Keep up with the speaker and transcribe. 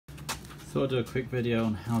Thought I'd do a quick video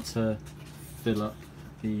on how to fill up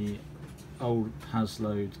the old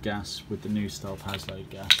paslode gas with the new style paslode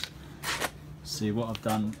gas. See, what I've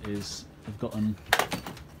done is I've gotten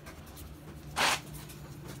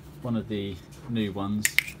one of the new ones.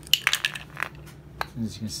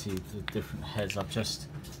 As you can see, the different heads, I've just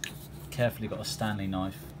carefully got a Stanley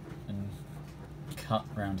knife and cut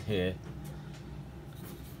around here,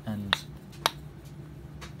 and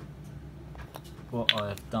what I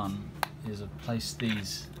have done is I've placed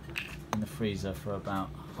these in the freezer for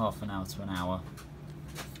about half an hour to an hour,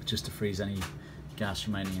 just to freeze any gas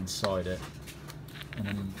remaining inside it. And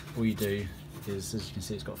then all you do is, as you can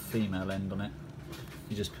see, it's got a female end on it.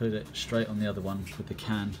 You just put it straight on the other one with the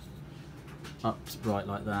can upright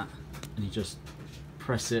like that, and you just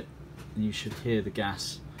press it, and you should hear the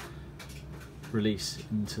gas release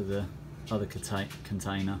into the other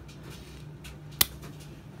container,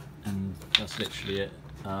 and that's literally it.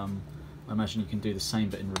 I imagine you can do the same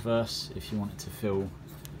but in reverse. If you wanted to fill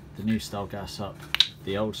the new style gas up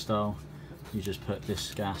the old style, you just put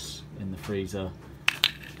this gas in the freezer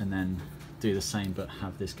and then do the same but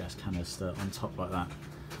have this gas canister on top like that.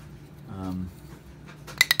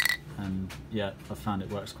 And yeah, I found it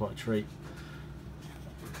works quite a treat.